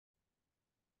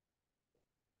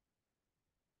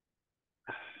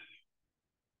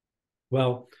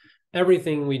Well,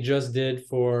 everything we just did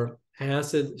for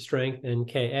acid strength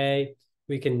and Ka,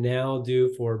 we can now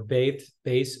do for base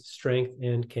strength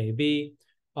and Kb.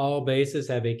 All bases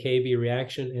have a Kb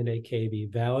reaction and a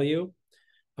Kb value.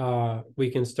 We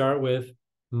can start with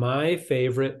my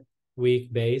favorite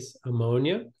weak base,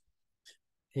 ammonia.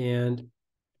 And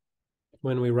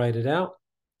when we write it out,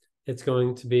 it's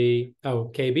going to be,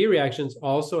 Kb reactions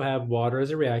also have water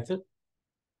as a reactant.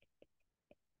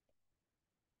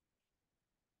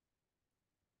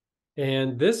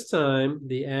 And this time,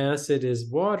 the acid is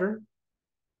water.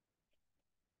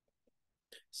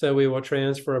 So we will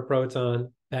transfer a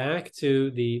proton back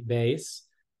to the base.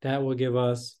 That will give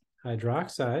us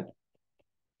hydroxide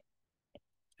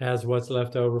as what's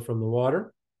left over from the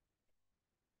water,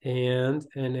 and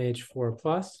NH4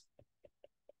 plus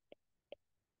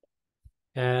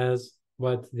as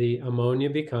what the ammonia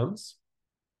becomes.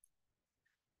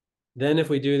 Then if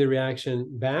we do the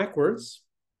reaction backwards,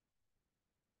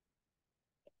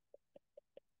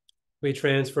 we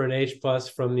transfer an H plus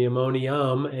from the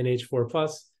ammonium, NH4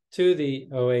 plus, to the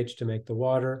OH to make the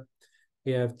water.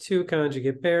 We have two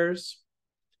conjugate pairs.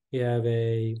 We have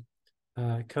a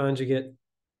conjugate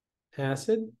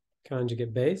acid,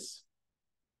 conjugate base,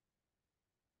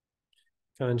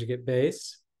 conjugate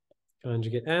base,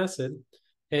 conjugate acid.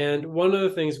 And one of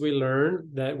the things we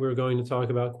learned that we're going to talk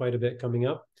about quite a bit coming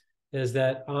up is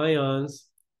that ions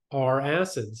are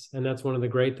acids. And that's one of the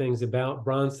great things about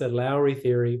Bronsted-Lowry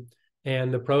theory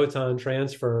and the proton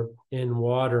transfer in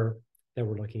water that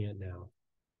we're looking at now.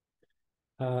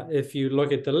 If you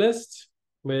look at the list,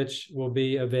 which will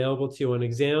be available to you on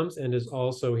exams and is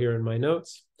also here in my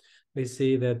notes, we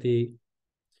see that the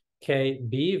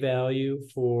Kb value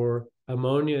for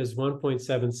ammonia is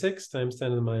 1.76 times 10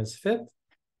 to the minus fifth.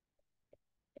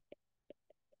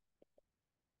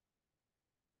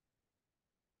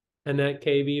 And that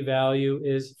Kb value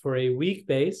is for a weak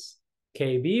base.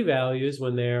 Kb values,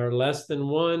 when they are less than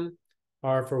 1,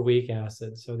 are for weak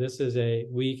acid. So this is a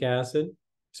weak acid,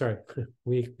 sorry,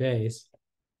 weak base.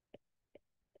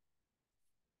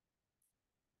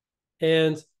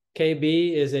 And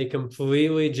Kb is a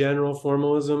completely general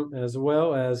formalism as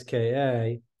well as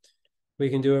Ka. We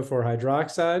can do it for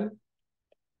hydroxide,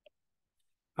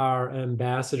 our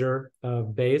ambassador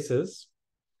of bases.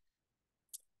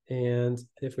 And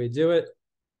if we do it,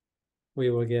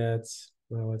 we will get,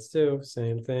 well, let's do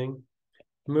same thing.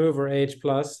 Move our H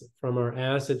plus from our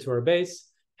acid to our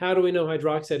base. How do we know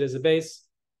hydroxide is a base?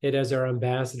 It is our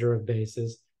ambassador of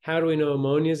bases. How do we know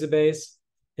ammonia is a base?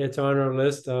 It's on our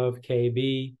list of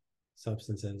Kb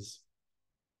substances,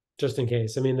 just in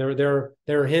case. I mean, there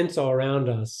are hints all around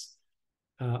us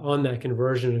on that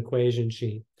conversion equation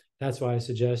sheet. That's why I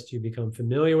suggest you become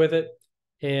familiar with it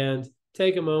and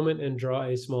take a moment and draw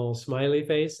a small smiley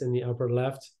face in the upper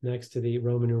left next to the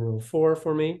Roman numeral 4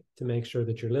 for me to make sure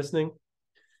that you're listening.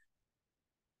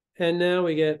 And now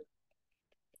we get,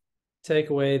 take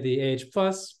away the H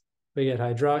plus, we get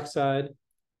hydroxide,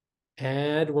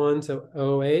 add 1 to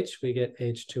OH, we get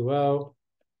H2O.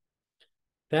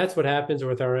 That's what happens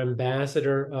with our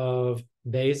ambassador of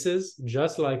bases,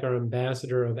 just like our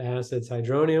ambassador of acids,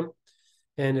 hydronium.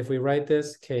 And if we write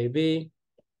this, Kb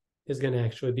is going to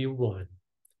actually be 1.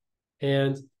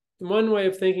 And one way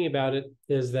of thinking about it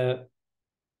is that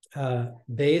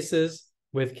bases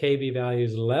with Kb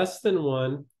values less than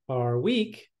 1 are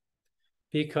weak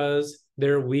because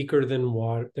they're weaker than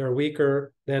water. They're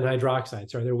weaker than hydroxide.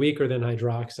 Sorry, they're weaker than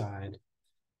hydroxide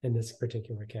in this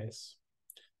particular case.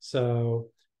 So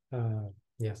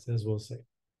yes, as we'll see.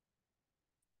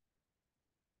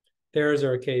 There's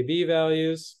our Kb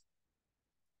values.